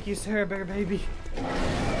 Thank you, Sarah Bear Baby.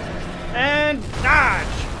 And dodge!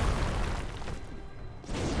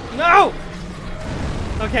 No!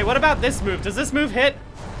 Okay, what about this move? Does this move hit?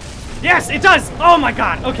 Yes, it does! Oh my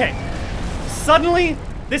god, okay. Suddenly,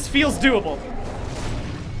 this feels doable.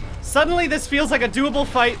 Suddenly, this feels like a doable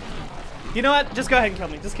fight. You know what? Just go ahead and kill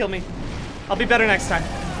me. Just kill me. I'll be better next time.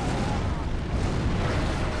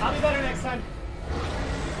 I'll be better next time.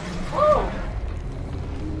 Woo!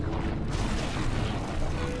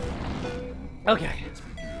 Okay.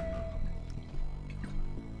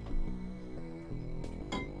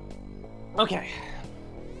 Okay.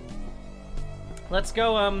 Let's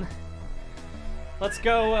go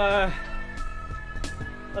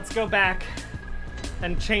back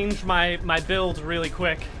and change my build really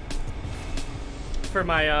quick. For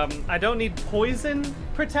my, I don't need poison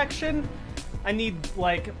protection. I need,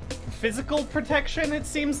 like, physical protection, it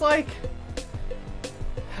seems like.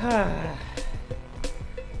 Okay.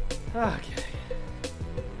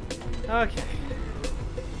 Okay.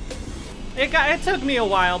 It took me a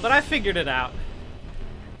while, but I figured it out.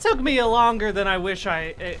 It took me longer than I wish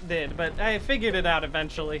it did, but I figured it out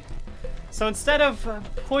eventually. So instead of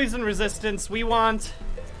poison resistance, we want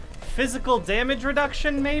physical damage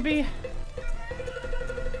reduction, maybe?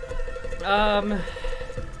 I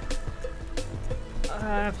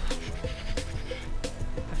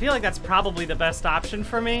feel like that's probably the best option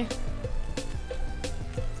for me.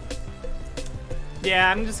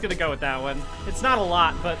 Yeah, I'm just gonna go with that one. It's not a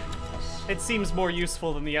lot, but it seems more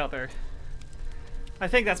useful than the other. I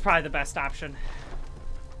think that's probably the best option.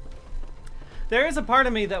 There is a part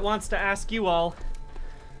of me that wants to ask you all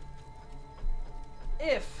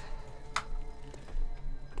if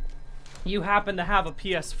you happen to have a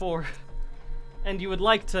PS4 and you would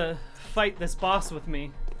like to fight this boss with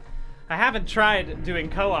me. I haven't tried doing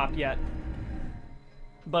co-op yet,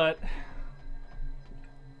 but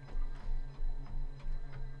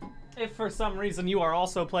if for some reason you are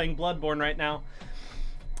also playing Bloodborne right now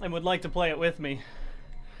and would like to play it with me,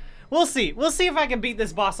 we'll see. We'll see if I can beat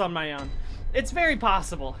this boss on my own. It's very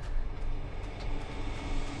possible.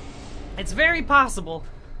 It's very possible.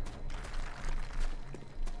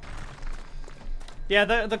 Yeah,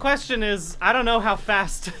 the question is, I don't know how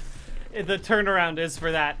fast the turnaround is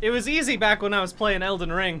for that. It was easy back when I was playing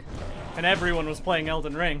Elden Ring, and everyone was playing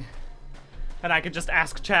Elden Ring. And I could just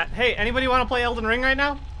ask chat, hey, anybody want to play Elden Ring right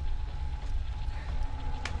now?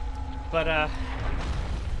 But,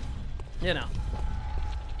 you know.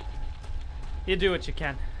 You do what you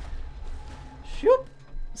can. Shoop.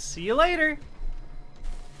 See you later.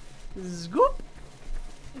 Scoop.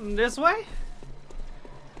 This way.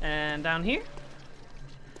 And down here.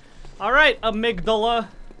 Alright, amygdala.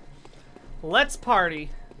 Let's party.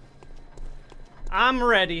 I'm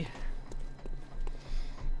ready.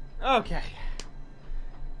 Okay.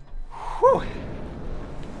 Whew.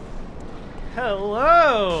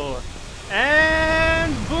 Hello. And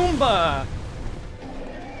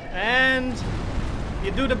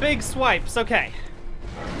You do the big swipes, okay.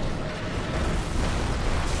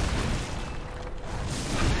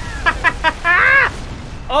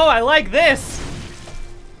 Oh, I like this!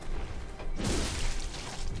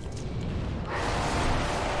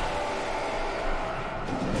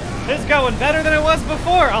 This is going better than it was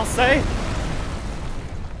before, I'll say.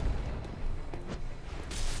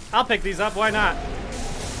 I'll pick these up, why not?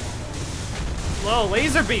 Whoa,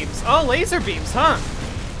 laser beams. Oh, laser beams, huh?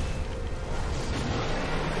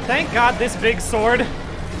 Thank God this big sword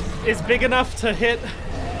is big enough to hit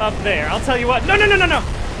up there. I'll tell you what. No, no, no, no, no!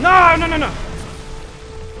 No, no, no, no!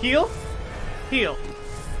 Heal? Heal.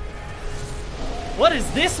 What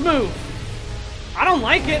is this move? I don't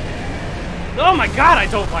like it. Oh my God, I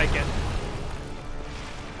don't like it.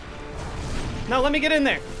 No, let me get in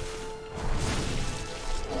there.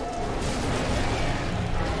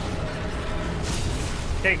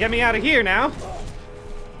 Okay, get me out of here now.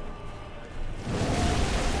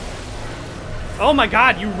 Oh my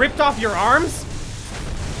God, you ripped off your arms?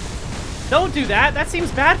 Don't do that. That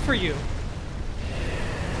seems bad for you.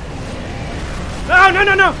 No, no,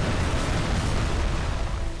 no, no!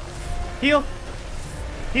 Heal.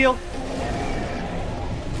 Heal.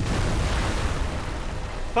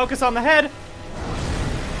 Focus on the head.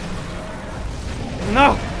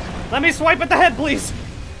 No! Let me swipe at the head, please!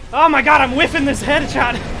 Oh my God, I'm whiffing this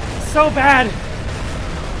headshot so bad.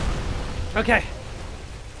 Okay.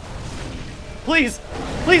 Please,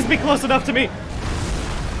 please be close enough to me.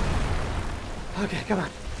 Okay, come on.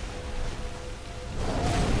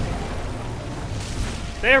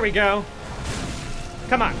 There we go.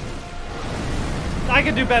 Come on. I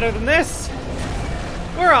can do better than this.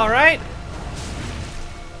 We're all right.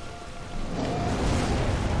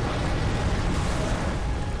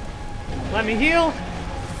 Let me heal.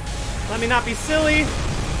 Let me not be silly.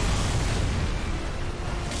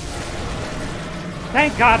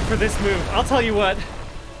 Thank God for this move. I'll tell you what.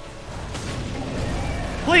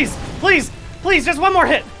 Please, please, please, just one more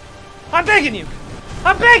hit. I'm begging you.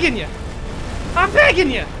 I'm begging you. I'm begging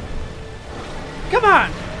you. Come on.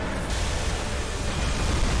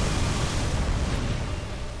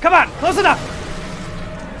 Come on, close enough.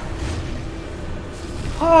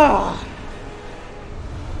 Oh.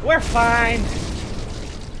 We're fine.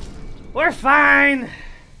 We're fine.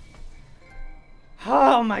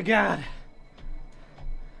 Oh my God.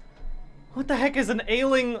 What the heck is an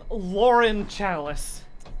ailing Lauren chalice?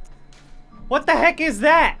 What the heck is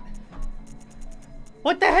that?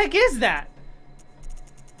 What the heck is that?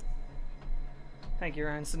 Thank you,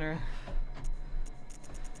 Ryan Sinner.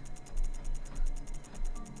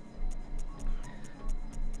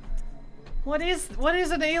 What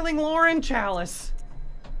is an ailing Lauren chalice?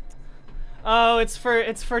 Oh, it's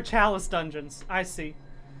for chalice dungeons. I see.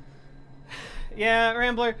 Yeah,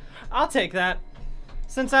 Rambler, I'll take that.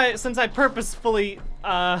 Since I purposefully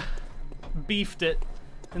beefed it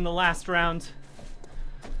in the last round.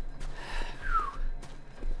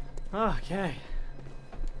 Okay.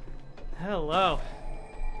 Hello.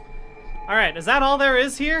 Alright, is that all there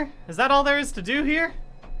is here? Is that all there is to do here?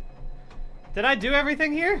 Did I do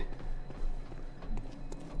everything here?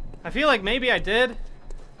 I feel like maybe I did.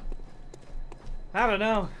 I don't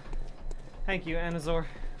know. Thank you, Anazor,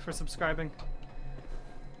 for subscribing.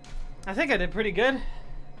 I think I did pretty good.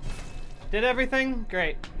 Did everything?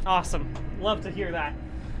 Great. Awesome. Love to hear that.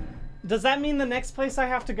 Does that mean the next place I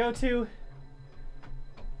have to go to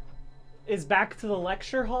is back to the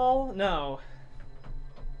lecture hall? No.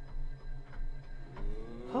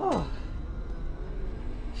 Oh.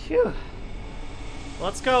 Phew.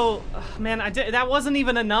 Let's go. Ugh, man, that wasn't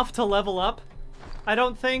even enough to level up, I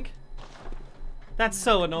don't think. That's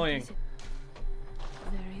so annoying.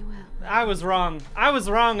 Very well. I was wrong. I was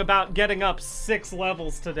wrong about getting up 6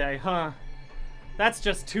 levels today, huh? That's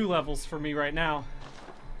just 2 levels for me right now.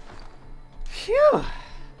 Phew.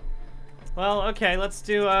 Well, okay, let's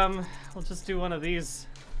do, we'll just do one of these.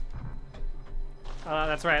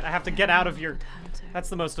 That's right, I have to get out of your... That's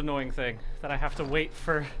the most annoying thing, that I have to wait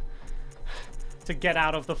for... to get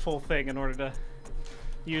out of the full thing in order to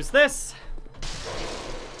use this.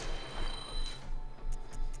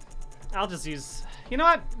 I'll just use... You know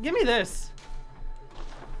what? Give me this.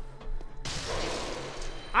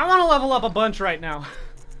 I want to level up a bunch right now.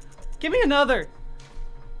 Give me another.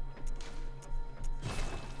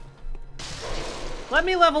 Let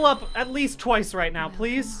me level up at least twice right now,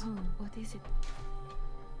 please. What is it?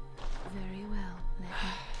 Very well. Let me...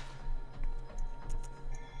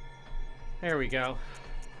 There we go.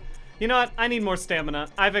 You know what? I need more stamina.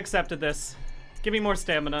 I've accepted this. Give me more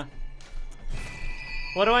stamina.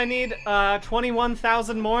 What do I need?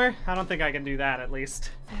 21,000 more? I don't think I can do that, at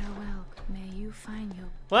least. Farewell. May you you find your...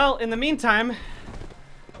 Well, in the meantime,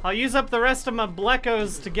 I'll use up the rest of my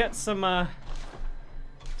Bleckos to get some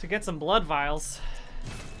blood vials.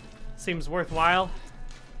 Seems worthwhile.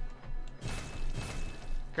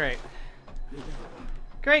 Great.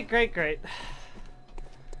 Great, great, great.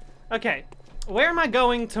 Okay, where am I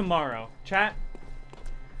going tomorrow, chat?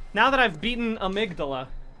 Now that I've beaten Amygdala,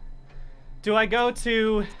 do I go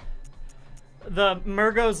to the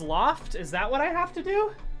Murgo's Loft? Is that what I have to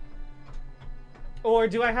do? Or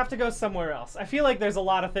do I have to go somewhere else? I feel like there's a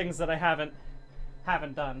lot of things that I haven't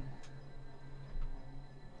done.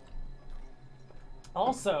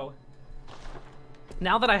 Also,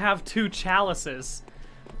 now that I have 2 chalices,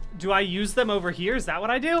 do I use them over here? Is that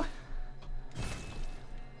what I do?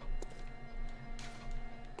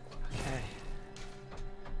 Okay.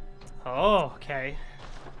 Oh, okay.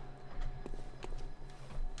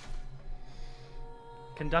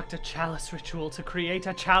 Conduct a chalice ritual to create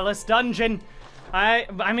a chalice dungeon.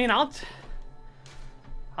 I mean, I'll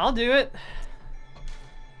do it.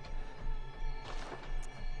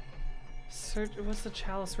 Search, what's the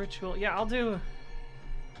chalice ritual? Yeah, I'll do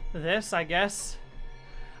this, I guess.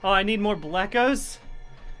 Oh, I need more Bleckos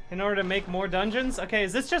in order to make more dungeons? Okay,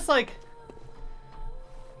 is this just like...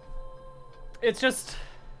 It's just...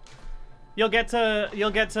 You'll get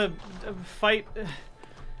to fight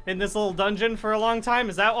in this little dungeon for a long time?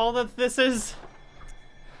 Is that all that this is?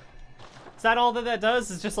 Is that all that that does?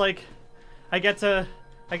 It's just like I get to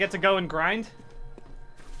go and grind?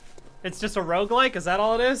 It's just a roguelike? Is that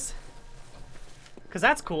all it is? Cause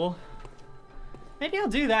that's cool. Maybe I'll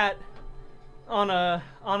do that on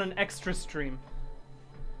an extra stream.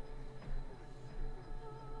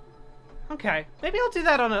 Okay, maybe I'll do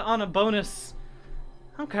that on a bonus.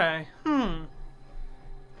 Okay,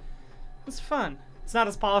 It's fun. It's not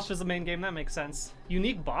as polished as the main game, that makes sense.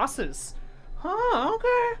 Unique bosses. Huh,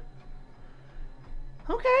 okay.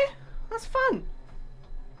 Okay, that's fun.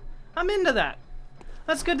 I'm into that.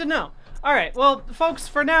 That's good to know. Alright, well, folks,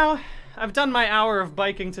 for now, I've done my hour of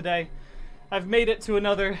biking today. I've made it to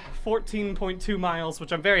another 14.2 miles,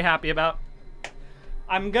 which I'm very happy about.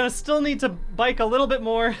 I'm gonna still need to bike a little bit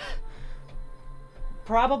more.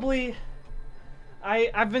 Probably...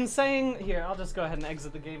 I've been saying... Here, I'll just go ahead and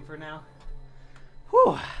exit the game for now.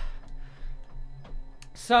 Whew.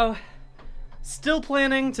 So, still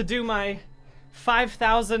planning to do my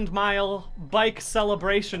 5,000 mile bike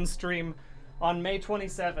celebration stream on May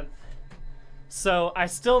 27th. So I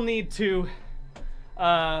still need to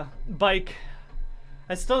bike.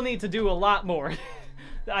 I still need to do a lot more.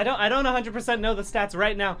 I don't 100% know the stats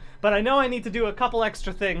right now, but I know I need to do a couple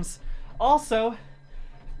extra things. Also,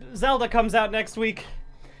 Zelda comes out next week,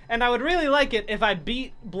 and I would really like it if I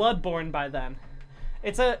beat Bloodborne by then.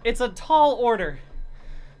 It's a tall order.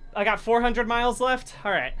 I got 400 miles left.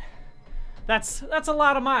 All right. That's a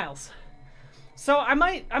lot of miles. So I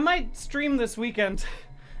might stream this weekend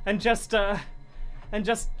and just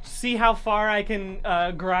see how far I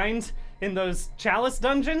can grind in those chalice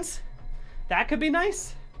dungeons. That could be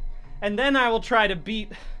nice. And then I will try to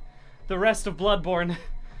beat the rest of Bloodborne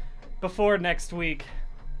before next week.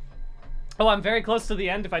 Oh, I'm very close to the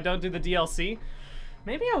end if I don't do the DLC.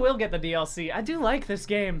 Maybe I will get the DLC. I do like this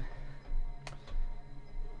game.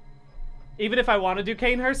 Even if I want to do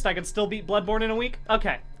Cainhurst, I could still beat Bloodborne in a week?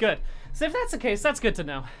 Okay, good. So if that's the case, that's good to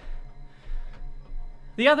know.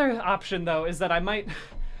 The other option, though, is that I might...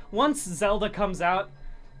 Once Zelda comes out,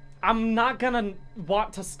 I'm not gonna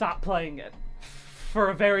want to stop playing it for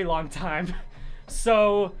a very long time.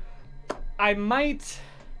 So, I might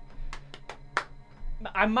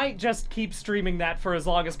just keep streaming that for as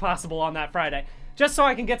long as possible on that Friday. Just so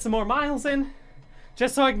I can get some more miles in.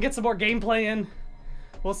 Just so I can get some more gameplay in.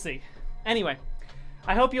 We'll see. Anyway,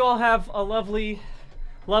 I hope you all have a lovely,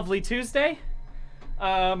 lovely Tuesday.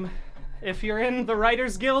 If you're in the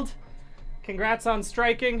Writers Guild, congrats on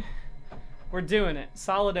striking. We're doing it.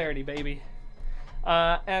 Solidarity, baby.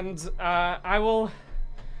 I will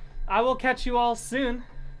catch you all soon.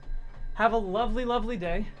 Have a lovely, lovely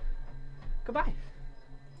day. Goodbye.